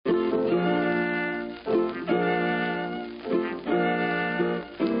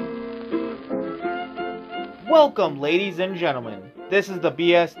Welcome, ladies and gentlemen. This is the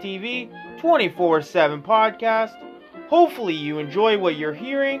BSTV 24/7 podcast. Hopefully you enjoy what you're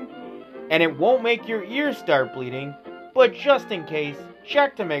hearing, and it won't make your ears start bleeding, but just in case,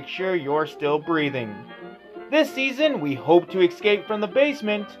 check to make sure you're still breathing. This season, we hope to escape from the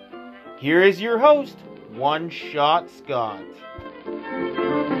basement. Here is your host, One Shot Scott.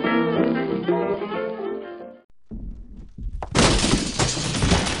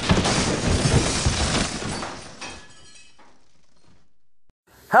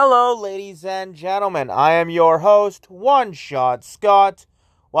 Hello, ladies and gentlemen. I am your host, One Shot Scott.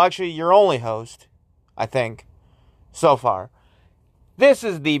 Well, actually, your only host, I think, so far. This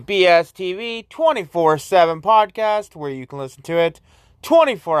is the BSTV 24/7 podcast where you can listen to it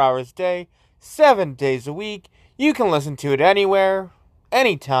 24 hours a day, 7 days a week. You can listen to it anywhere,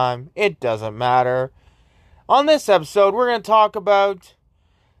 anytime. It doesn't matter. On this episode, we're going to talk about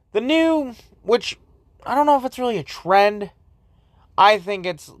the new, which I don't know if it's really a trend. I think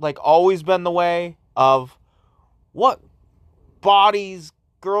it's always been the way of what bodies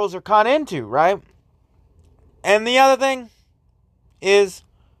girls are kind of into, right? And the other thing is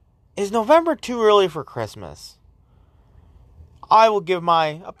November too early for Christmas? I will give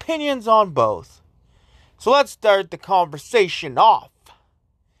my opinions on both. So let's start the conversation off.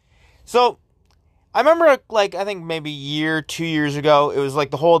 So, I remember, I think maybe a year, 2 years ago, it was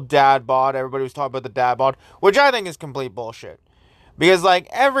the whole dad bod. Everybody was talking about the dad bod, which I think is complete bullshit. Because,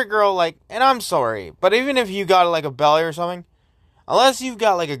 every girl, and I'm sorry, but even if you got, a belly or something, unless you've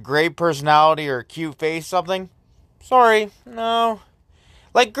got, a great personality or a cute face, something, sorry, no.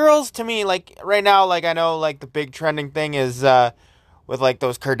 Girls, to me, right now, I know, the big trending thing is, with,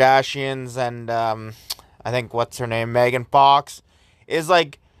 those Kardashians and, I think, what's her name, Megan Fox, is,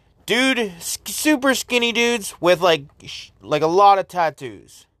 super skinny dudes with, a lot of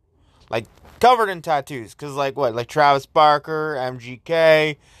tattoos. Covered in tattoos, because, Travis Barker,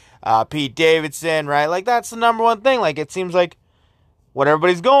 MGK, Pete Davidson, right? That's the number one thing. It seems like what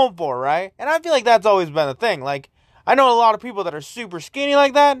everybody's going for, right? And I feel like that's always been the thing. I know a lot of people that are super skinny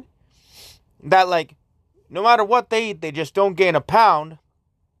like that, no matter what they eat, they just don't gain a pound,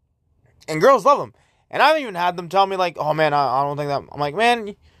 and girls love them. And I've even had them tell me, oh, man, I don't think that... I'm like,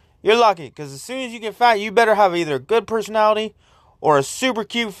 man, you're lucky, because as soon as you get fat, you better have either a good personality or a super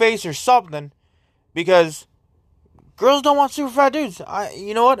cute face or something, because girls don't want super fat dudes.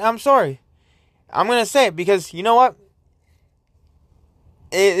 You know what? I'm sorry. I'm going to say it, because you know what?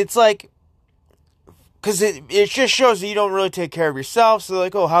 It's because it just shows that you don't really take care of yourself. So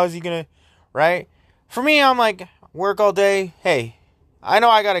oh, how is he going to, right? For me, I'm work all day. Hey, I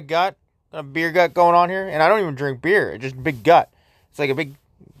know I got a beer gut going on here, and I don't even drink beer. It's just a big gut. It's a big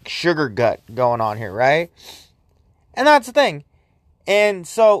sugar gut going on here, right? And that's the thing. And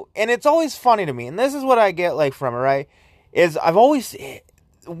so, and it's always funny to me, and this is what I get, from it, right, is I've always, the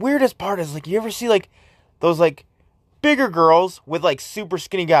weirdest part is, you ever see, those, bigger girls with, super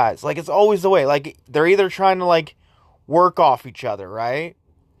skinny guys, it's always the way, they're either trying to, work off each other, right,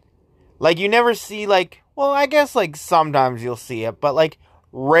 you never see, well, I guess, sometimes you'll see it, but,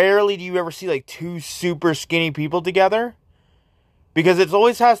 rarely do you ever see, two super skinny people together, because it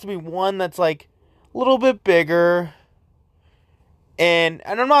always has to be one that's, a little bit bigger. And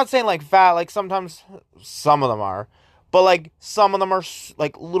I'm not saying, fat, sometimes some of them are. But, some of them are,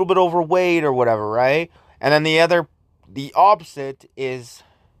 a little bit overweight or whatever, right? And then the opposite is,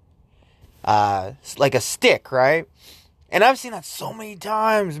 a stick, right? And I've seen that so many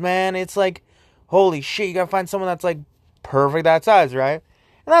times, man. It's holy shit, you gotta find someone that's, perfect that size, right?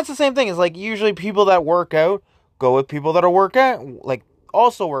 And that's the same thing. It's, usually people that work out go with people that are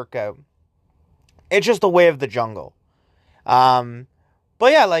also work out. It's just the way of the jungle.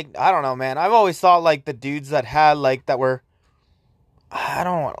 But yeah, I don't know, man. I've always thought, the dudes that had, that were, I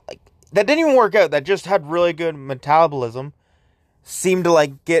don't know, that didn't even work out, that just had really good metabolism, seemed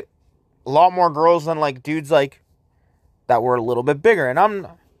to, get a lot more girls than, dudes, that were a little bit bigger. And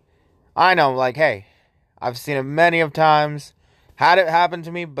I know, hey, I've seen it many of times, had it happen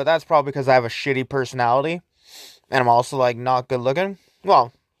to me, but that's probably because I have a shitty personality, and I'm also, not good looking.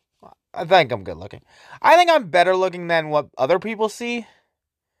 Well, I think I'm good looking. I think I'm better looking than what other people see.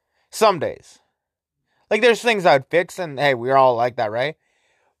 Some days. There's things I'd fix, and hey, we're all like that, right?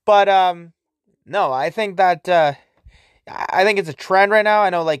 But, no, I think that, I think it's a trend right now. I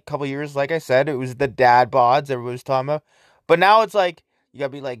know, a couple years, like I said, it was the dad bods everybody was talking about. But now it's you gotta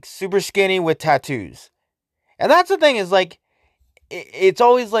be, super skinny with tattoos. And that's the thing is, it's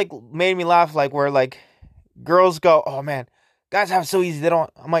always, made me laugh, where, girls go, oh, man, guys have it so easy, they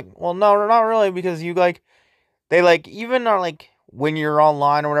don't, I'm well, no, not really, because you, they, even are, when you're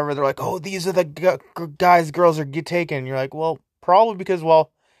online or whatever, they're like, oh, these are the guys, girls are get taken. And you're like, well, probably because,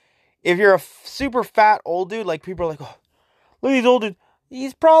 well, if you're a super fat old dude, like, people are like, oh, look at these old dudes.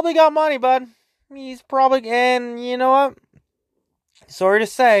 He's probably got money, bud. He's probably, and you know what? Sorry to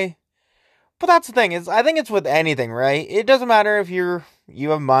say. But that's the thing, is I think it's with anything, right? It doesn't matter if you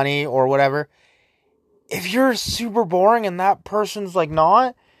have money or whatever. If you're super boring and that person's like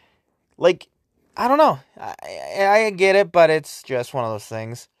not, like, I don't know. I get it, but it's just one of those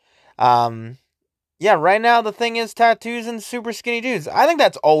things. Yeah, right now the thing is tattoos and super skinny dudes. I think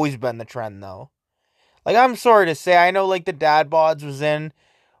that's always been the trend, though. Like, I'm sorry to say, I know, like, the dad bods was in,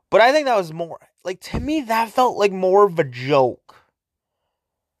 but I think that was more, like, to me, that felt like more of a joke.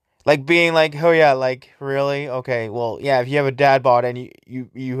 Like, being like, oh yeah, like, really? Okay, well, yeah, if you have a dad bod and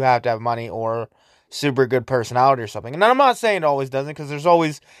you have to have money or super good personality or something. And I'm not saying it always doesn't, because there's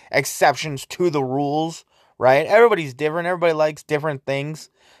always exceptions to the rules, right? Everybody's different. Everybody likes different things.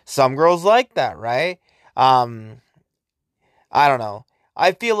 Some girls like that, right? I don't know.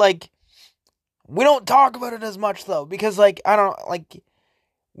 I feel like we don't talk about it as much, though, because, like, I don't, like,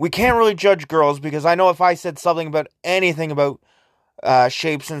 we can't really judge girls, because I know if I said something about anything about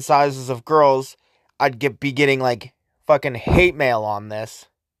shapes and sizes of girls, I'd be getting, like, fucking hate mail on this.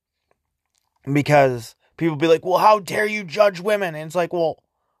 Because people be like, well, how dare you judge women? And it's like, well,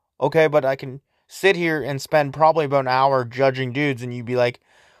 okay, but I can sit here and spend probably about an hour judging dudes, and you'd be like,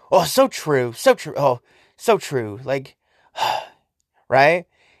 oh, so true, oh, so true, like, right?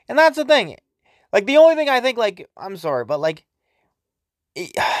 And that's the thing. Like, the only thing I think, like, I'm sorry, but, like,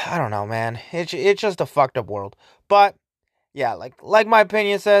 I don't know, man. It's just a fucked up world. But, yeah, like my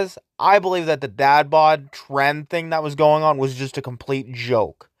opinion says, I believe that the dad bod trend thing that was going on was just a complete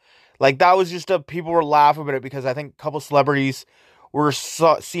joke. Like, that was just people were laughing about it because I think a couple celebrities were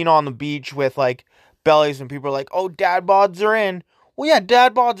seen on the beach with, like, bellies, and people are like, oh, dad bods are in. Well, yeah,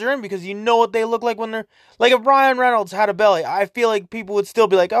 dad bods are in because you know what they look like when they're, like, if Ryan Reynolds had a belly, I feel like people would still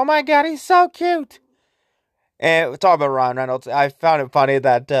be like, oh my god, he's so cute. And talk about Ryan Reynolds, I found it funny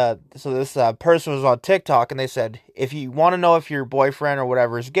that, so this person was on TikTok, and they said, if you want to know if your boyfriend or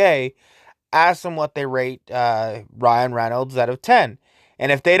whatever is gay, ask them what they rate Ryan Reynolds out of 10.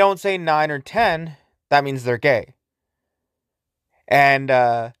 And if they don't say 9 or 10, that means they're gay. And,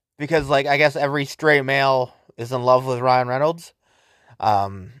 because, like, I guess every straight male is in love with Ryan Reynolds.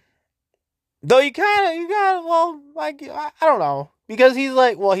 Though you gotta, well, like, I don't know. Because he's,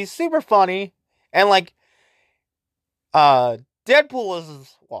 like, well, he's super funny. And, like, Deadpool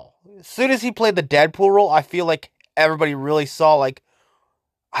was, well, as soon as he played the Deadpool role, I feel like everybody really saw, like,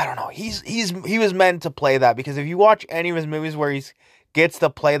 I don't know, he was meant to play that, because if you watch any of his movies where he gets to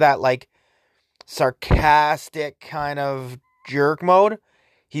play that, like, sarcastic kind of jerk mode,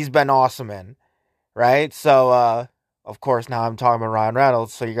 he's been awesome in, right? So, of course, now I'm talking about Ryan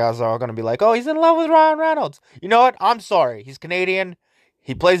Reynolds, so you guys are all going to be like, oh, he's in love with Ryan Reynolds. You know what? I'm sorry. He's Canadian.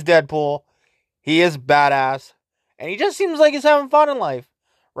 He plays Deadpool. He is badass. And he just seems like he's having fun in life,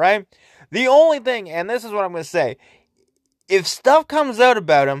 right? The only thing, and this is what I'm going to say, if stuff comes out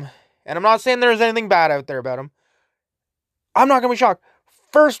about him, and I'm not saying there's anything bad out there about him, I'm not going to be shocked.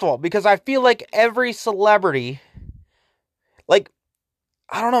 First of all, because I feel like every celebrity, like,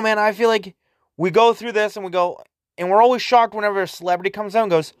 I don't know, man, I feel like we go through this and we're always shocked whenever a celebrity comes out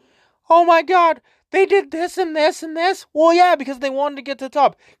and goes, oh my god, they did this and this and this. Well, yeah, because they wanted to get to the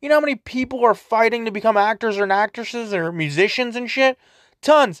top. You know how many people are fighting to become actors or actresses or musicians and shit?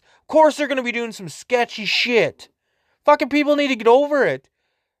 Tons. Of course they're going to be doing some sketchy shit. Fucking people need to get over it.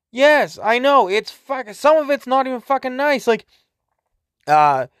 Yes, I know. It's fucking, some of it's not even fucking nice. Like,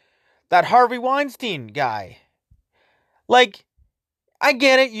 that Harvey Weinstein guy. Like, I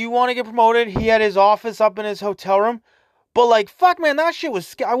get it. You want to get promoted. He had his office up in his hotel room. But, like, fuck, man, that shit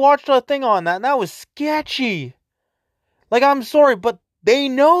was... I watched a thing on that, and that was sketchy. Like, I'm sorry, but they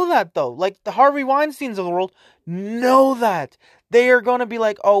know that, though. Like, the Harvey Weinsteins of the world know that. They are going to be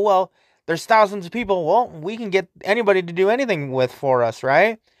like, oh, well, there's thousands of people. Well, we can get anybody to do anything with for us,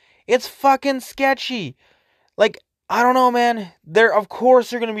 right? It's fucking sketchy. Like, I don't know, man. Of course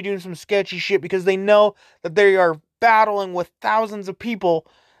they're going to be doing some sketchy shit because they know that they are battling with thousands of people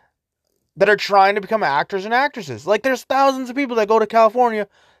that are trying to become actors and actresses. Like, there's thousands of people that go to California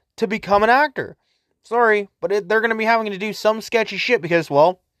to become an actor. Sorry, but they're going to be having to do some sketchy shit because,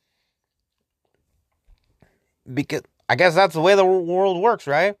 well, because I guess that's the way the world works,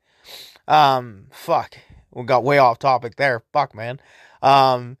 right? Fuck. We got way off topic there. Fuck, man.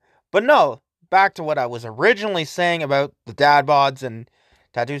 But no, back to what I was originally saying about the dad bods and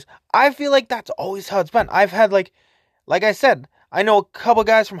tattoos. I feel like that's always how it's been. I've had, like I said, I know a couple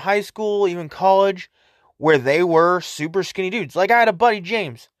guys from high school, even college, where they were super skinny dudes. Like, I had a buddy,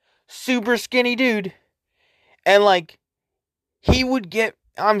 James, super skinny dude. And, like, he would get,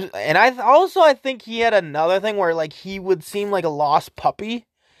 and I think he had another thing where, like, he would seem like a lost puppy.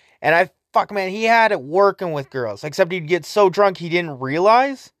 And he had it working with girls. Except he'd get so drunk he didn't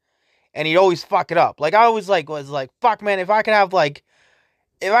realize. And he'd always fuck it up. Like, I always, like, was like, fuck, man, if I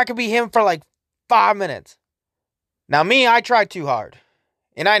could be him for, like, 5 minutes. Now, me, I try too hard.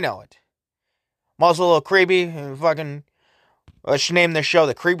 And I know it. I'm also a little creepy. And fucking, I should name this show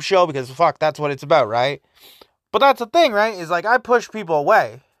The Creep Show, because, fuck, that's what it's about, right? But that's the thing, right? Is, like, I push people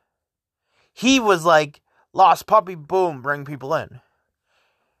away. He was, like, lost puppy, boom, bring people in.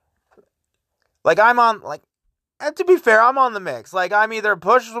 Like, and to be fair, I'm on the mix. Like, I'm either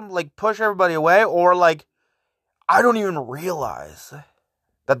push everybody away, or, like, I don't even realize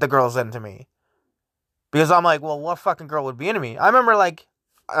that the girl's into me. Because I'm like, well, what fucking girl would be into me? I remember, like,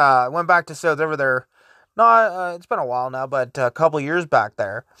 I went back to South River there. No, it's been a while now, but a couple years back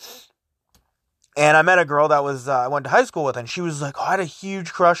there. And I met a girl that I went to high school with, and she was like, oh, I had a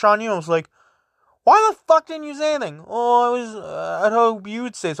huge crush on you. I was like, why the fuck didn't you say anything? Oh, I'd hope you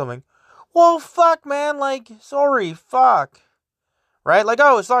would say something. Well, fuck, man, like, sorry, fuck. Right? Like, I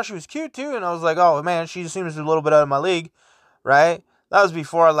always thought she was cute, too, and I was like, oh, man, she seems a little bit out of my league, right? That was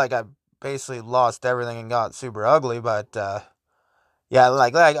before, like, I basically lost everything and got super ugly, but, yeah,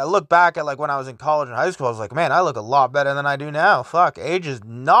 like, I look back at, like, when I was in college and high school, I was like, man, I look a lot better than I do now. Fuck, age has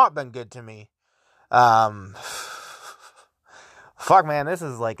not been good to me. Fuck, man, this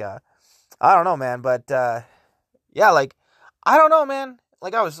is like I don't know, man, but, yeah, like, I don't know, man,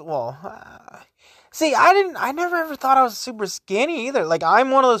 like, see, I never ever thought I was super skinny either, like,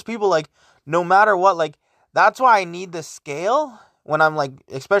 I'm one of those people, like, no matter what, like, that's why I need the scale, when I'm, like,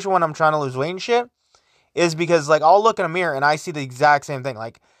 especially when I'm trying to lose weight and shit, is because, like, I'll look in a mirror, and I see the exact same thing,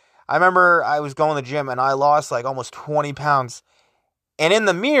 like, I remember I was going to the gym, and I lost, like, almost 20 pounds, and in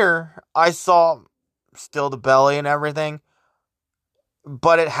the mirror, I saw still the belly and everything,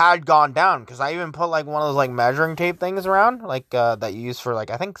 but it had gone down, because I even put, like, one of those, like, measuring tape things around, like, that you use for,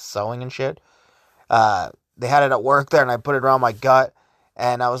 like, I think sewing and shit. They had it at work there, and I put it around my gut,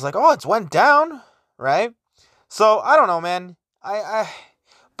 and I was like, oh, it's went down, right? So, I don't know, man.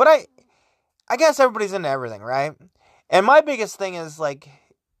 But I guess everybody's into everything, right? And my biggest thing is, like,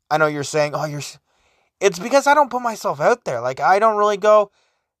 I know you're saying, it's because I don't put myself out there, like, I don't really go,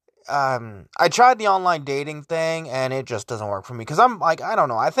 I tried the online dating thing, and it just doesn't work for me, because I'm, like, I don't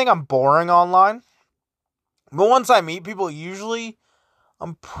know, I think I'm boring online, but once I meet people, usually,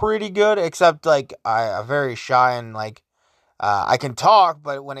 I'm pretty good, except, like, I'm very shy, and, like, I can talk,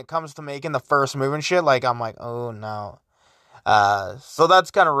 but when it comes to making the first move and shit, like, I'm like, oh, no, so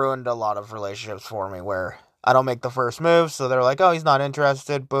that's kind of ruined a lot of relationships for me, where I don't make the first move, so they're like, oh, he's not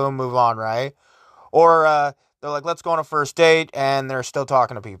interested, boom, move on, right? Or, they're like, let's go on a first date, and they're still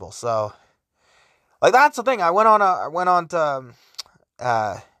talking to people. So, like, that's the thing. I went on to,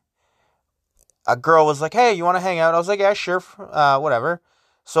 a girl was like, hey, you want to hang out? I was like, yeah, sure, whatever.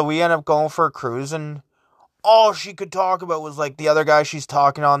 So we ended up going for a cruise, and all she could talk about was, like, the other guy she's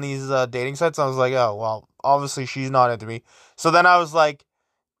talking on these dating sites. I was like, oh, well, obviously she's not into me. So then I was like,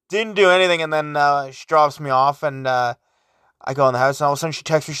 didn't do anything, and then she drops me off, and I go in the house, and all of a sudden she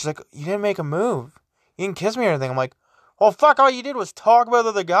texts me, she's like, you didn't make a move. You didn't kiss me or anything. I'm like, well, fuck, all you did was talk about the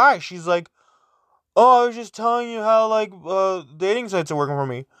other guy. She's like, oh, I was just telling you how, like, dating sites are working for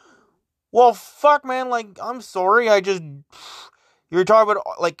me. Well, fuck, man, like, I'm sorry, you were talking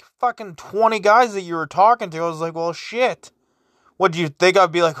about, like, fucking 20 guys that you were talking to. I was like, well, shit. What, do you think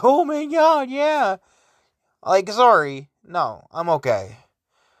I'd be like, oh my god, yeah. Like, sorry. No, I'm okay.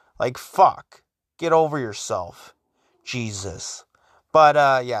 Like, fuck. Get over yourself. Jesus.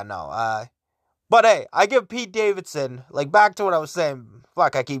 But, yeah, no, but hey, I give Pete Davidson, like, back to what I was saying.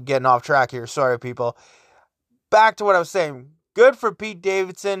 Fuck, I keep getting off track here. Sorry, people. Back to what I was saying. Good for Pete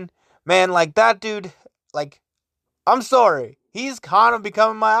Davidson. Man, like, that dude, like, I'm sorry. He's kind of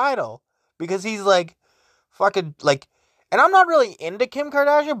becoming my idol. Because he's, like, fucking, like, and I'm not really into Kim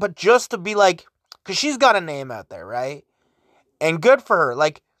Kardashian, but just to be, like, because she's got a name out there, right? And good for her.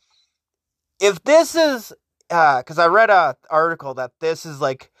 Like, if this is, because I read an article that this is,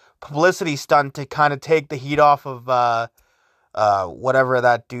 like, publicity stunt to kind of take the heat off of whatever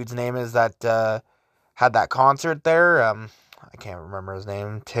that dude's name is that had that concert there. I can't remember his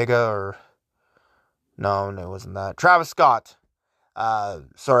name. Tyga or no, it wasn't that. Travis Scott.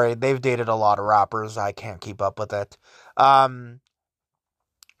 Sorry, they've dated a lot of rappers. I can't keep up with it. But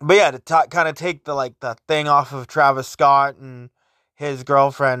yeah, to kind of take the thing off of Travis Scott and his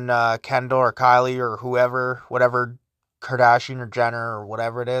girlfriend Kendall or Kylie or whoever, whatever Kardashian or Jenner or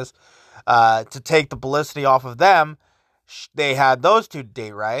whatever it is, to take the publicity off of them, they had those two to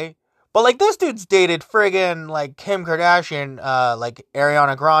date, right? But, like, this dude's dated friggin', like, Kim Kardashian, like,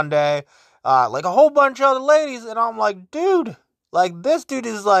 Ariana Grande, like, a whole bunch of other ladies, and I'm like, dude, like, this dude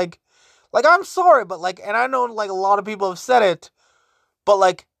is, like, I'm sorry, but, like, and I know, like, a lot of people have said it, but,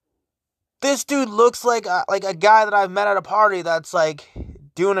 like, this dude looks like a guy that I've met at a party that's, like,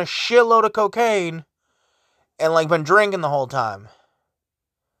 doing a shitload of cocaine and, like, been drinking the whole time.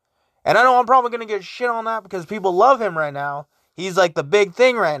 And I know I'm probably going to get shit on that because people love him right now. He's, like, the big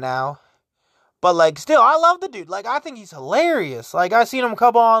thing right now. But, like, still, I love the dude. Like, I think he's hilarious. Like, I seen him a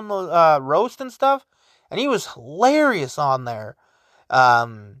couple on the roast and stuff, and he was hilarious on there.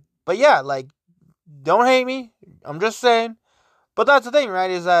 But, yeah, like, don't hate me. I'm just saying. But that's the thing, right,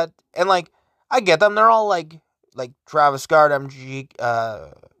 is that, and, like, I get them. They're all, like Travis Scott,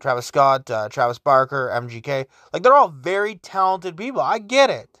 Travis Barker, MGK. Like, they're all very talented people. I get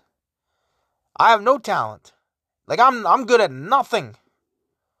it. I have no talent. Like, I'm good at nothing.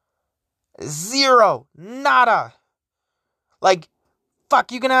 Zero. Nada. Like,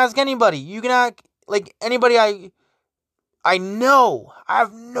 fuck, you can ask anybody. You can ask, like, anybody I know. I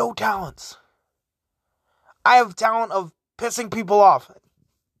have no talents. I have talent of pissing people off.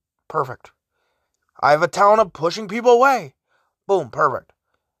 Perfect. I have a talent of pushing people away. Boom, perfect.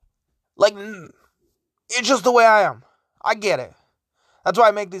 Like, it's just the way I am. I get it. That's why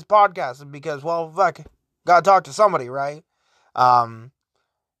I make these podcasts, because, well, fuck, gotta talk to somebody, right?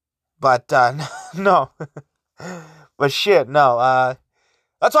 But, no. But shit, no,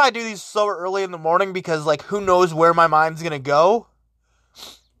 that's why I do these so early in the morning, because, like, who knows where my mind's gonna go?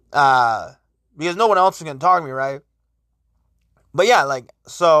 Because no one else is gonna talk to me, right? But yeah, like,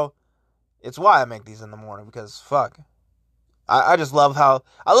 so, it's why I make these in the morning, because, fuck. I just love how,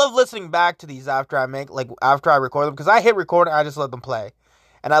 I love listening back to these after I record them, because I hit record and I just let them play.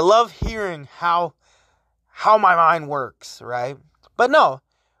 And I love hearing how my mind works, right? But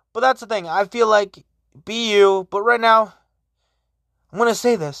that's the thing, I feel like, be you, but right now, I'm gonna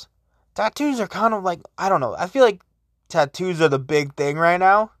say this, tattoos are kind of like, I don't know, I feel like tattoos are the big thing right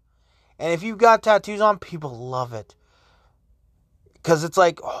now, and if you've got tattoos on, people love it. Because it's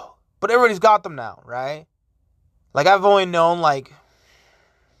like, oh, but everybody's got them now, right? Like, I've only known, like,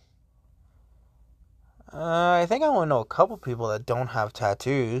 I think I only know a couple people that don't have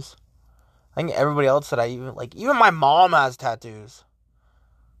tattoos. I think everybody else that I even my mom has tattoos.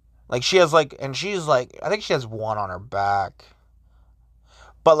 Like, she has, like, and she's, like, I think she has one on her back.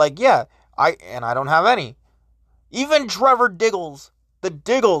 But, like, yeah, I don't have any. Even Trevor Diggles, the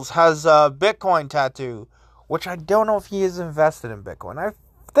Diggles, has a Bitcoin tattoo, which I don't know if he is invested in Bitcoin. I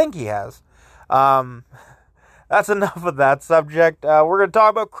think he has. That's enough of that subject. We're going to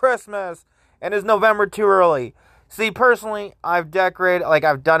talk about Christmas. And is November too early? See, personally, I've decorated, like,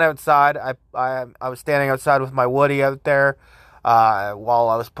 I've done outside. I was standing outside with my Woody out there while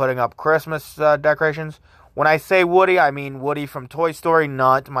I was putting up Christmas decorations. When I say Woody, I mean Woody from Toy Story,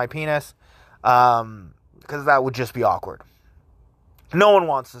 not my penis. Because that would just be awkward. No one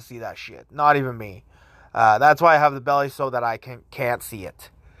wants to see that shit. Not even me. That's why I have the belly, so that I can't see it.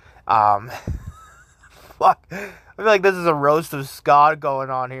 Fuck. I feel like this is a roast of Scott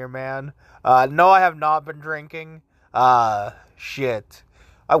going on here, man. No, I have not been drinking. Shit.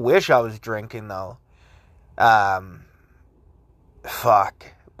 I wish I was drinking, though. Fuck.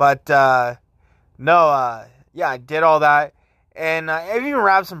 But, no, yeah, I did all that. And I even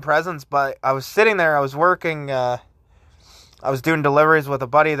wrapped some presents, but I was sitting there, I was working, I was doing deliveries with a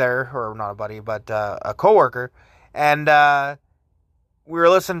buddy there, or not a buddy, but a coworker, and we were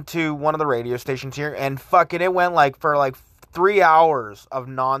listening to one of the radio stations here, and fucking it went for 3 hours of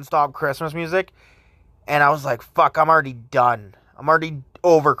nonstop Christmas music, and I was like, fuck, I'm already done. I'm already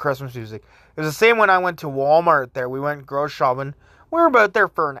over Christmas music. It was the same when I went to Walmart there. We went grocery shopping. We were about there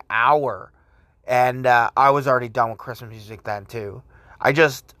for an hour, and I was already done with Christmas music then, too. I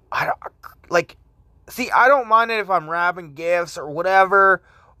don't mind it if I'm wrapping gifts or whatever,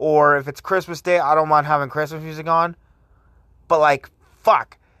 or if it's Christmas Day, I don't mind having Christmas music on, but, like,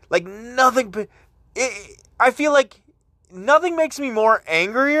 fuck. Like, nothing, I feel like nothing makes me more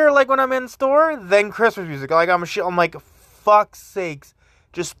angrier, like, when I'm in store, than Christmas music. Like, I'm like, fuck's sakes,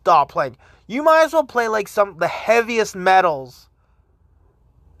 just stop playing. You might as well play, like, the heaviest metals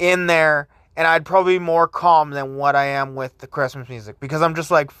in there, and I'd probably be more calm than what I am with the Christmas music, because I'm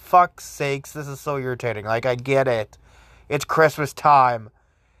just like, fuck's sakes, this is so irritating. Like, I get it. It's Christmas time.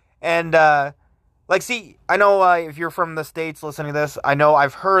 And, like, see, I know if you're from the States listening to this, I know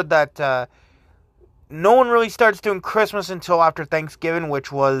I've heard that no one really starts doing Christmas until after Thanksgiving,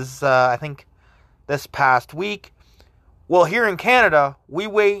 which was, I think, this past week, Well, here in Canada, we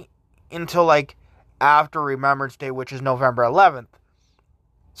wait until like after Remembrance Day, which is November 11th.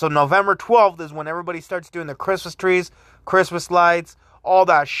 So November 12th is when everybody starts doing the Christmas trees, Christmas lights, all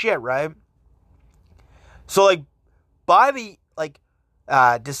that shit, right? So like by the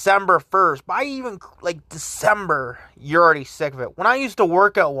December 1st, by even like December, you're already sick of it. When I used to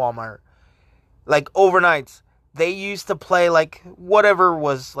work at Walmart, like overnights, they used to play like whatever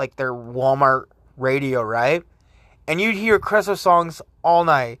was like their Walmart radio, right? And you'd hear Christmas songs all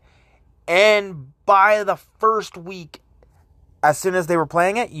night. And by the first week, as soon as they were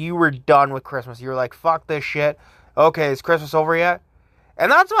playing it, you were done with Christmas. You were like, fuck this shit. Okay, is Christmas over yet?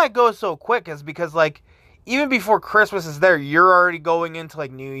 And that's why it goes so quick, is because, like, even before Christmas is there, you're already going into,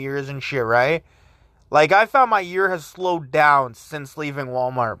 like, New Year's and shit, right? Like, I found my year has slowed down since leaving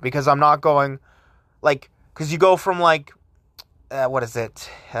Walmart, because I'm not going, like, because you go from, like,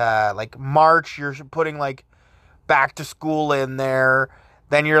 like, March, you're putting, like, back to school in there,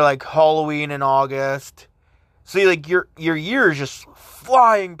 then you're, like, Halloween in August. So, like, your year is just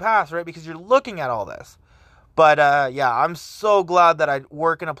flying past, right? Because you're looking at all this. But, yeah, I'm so glad that I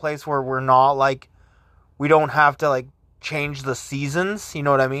work in a place where we're not, like, we don't have to, like, change the seasons. You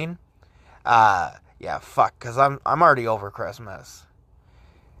know what I mean? Yeah, fuck, because I'm already over Christmas.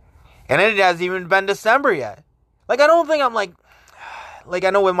 And it hasn't even been December yet. Like, I don't think I'm, like,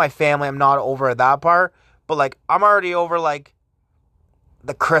 I know with my family, I'm not over that part. But, like, I'm already over, like,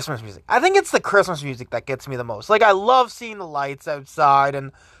 the Christmas music. I think it's the Christmas music that gets me the most. Like, I love seeing the lights outside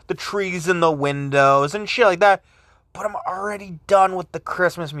and the trees in the windows and shit like that. But I'm already done with the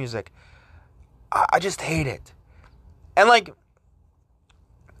Christmas music. I just hate it. And, like,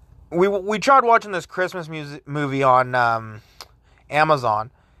 we tried watching this Christmas movie on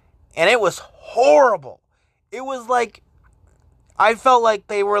Amazon. And it was horrible. It was, like, I felt like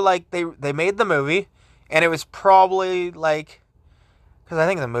they were, like, they made the movie. And it was probably, like, because I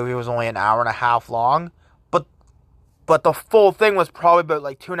think the movie was only an hour and a half long. But the full thing was probably about,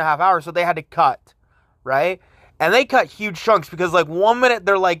 like, 2.5 hours. So they had to cut, right? And they cut huge chunks because, like, 1 minute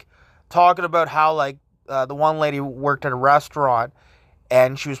they're, like, talking about how, like, the one lady worked at a restaurant.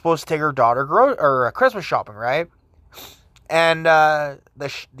 And she was supposed to take her daughter Christmas shopping, right? And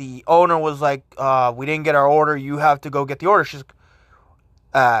the owner was like, we didn't get our order. You have to go get the order. She's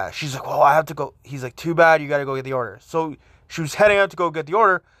like, well, I have to go. He's like, too bad. You got to go get the order. So she was heading out to go get the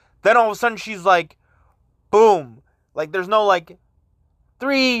order. Then all of a sudden she's like, boom. Like, there's no, like,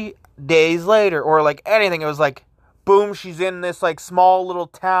 3 days later or, like, anything. It was like, boom, she's in this, like, small little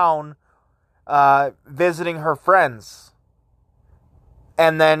town visiting her friends.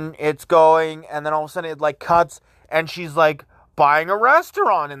 And then it's going, and then all of a sudden it, like, cuts, and she's, like, buying a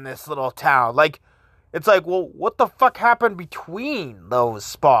restaurant in this little town. Like, it's like, well, what the fuck happened between those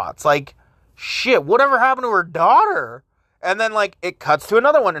spots? Like, shit, whatever happened to her daughter? And then, like, it cuts to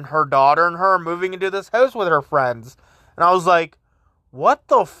another one, and her daughter and her are moving into this house with her friends. And I was like, what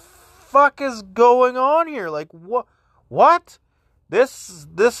the fuck is going on here? Like, what? This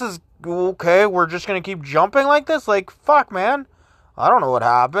is, okay, we're just gonna keep jumping like this? Like, fuck, man. I don't know what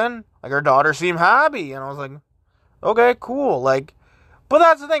happened. Like, her daughter seemed happy, and I was like, okay, cool. Like, but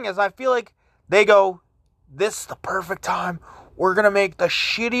that's the thing, is I feel like they go, this is the perfect time. We're gonna make the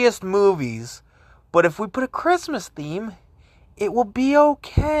shittiest movies, but if we put a Christmas theme, it will be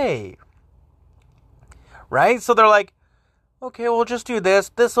okay. Right? So they're like, okay, we'll just do this.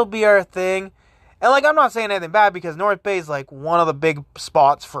 This will be our thing. And, like, I'm not saying anything bad, because North Bay is, like, one of the big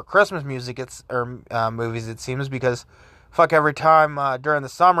spots for Christmas music, movies, it seems, because, fuck, every time during the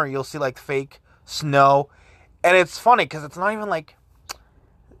summer, you'll see, like, fake snow. And it's funny, because it's not even, like,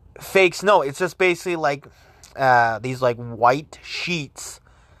 fake snow. It's just basically, like, these, like, white sheets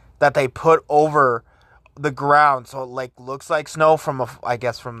that they put over the ground, so it, like, looks like snow from, I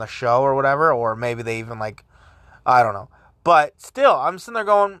guess, from the show or whatever, or maybe they even, like, I don't know. But still, I'm sitting there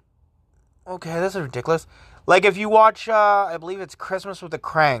going, okay, this is ridiculous. Like, if you watch, I believe it's Christmas with the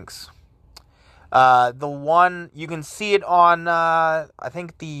Cranks, the one, you can see it on, I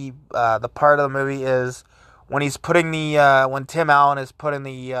think the part of the movie is when he's putting when Tim Allen is putting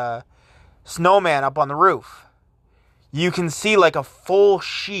the snowman up on the roof. You can see, like, a full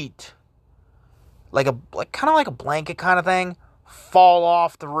sheet, like kind of like a blanket kind of thing, fall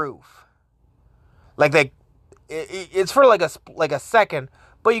off the roof. Like, it's for like a second,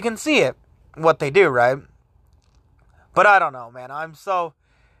 but you can see it, what they do, right? But I don't know, man. I'm so,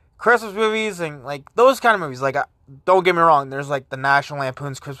 Christmas movies and, like, those kind of movies, like, don't get me wrong, there's, like, the National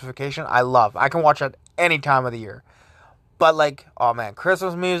Lampoon's Christmas Vacation. I love. I can watch it any time of the year. But, like, oh man,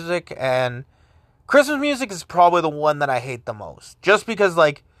 Christmas music is probably the one that I hate the most. Just because,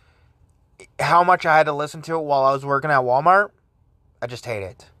 like, how much I had to listen to it while I was working at Walmart. I just hate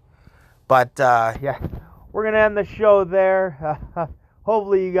it. But, yeah, we're going to end the show there.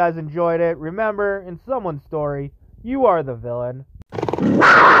 Hopefully you guys enjoyed it. Remember, in someone's story, you are the villain.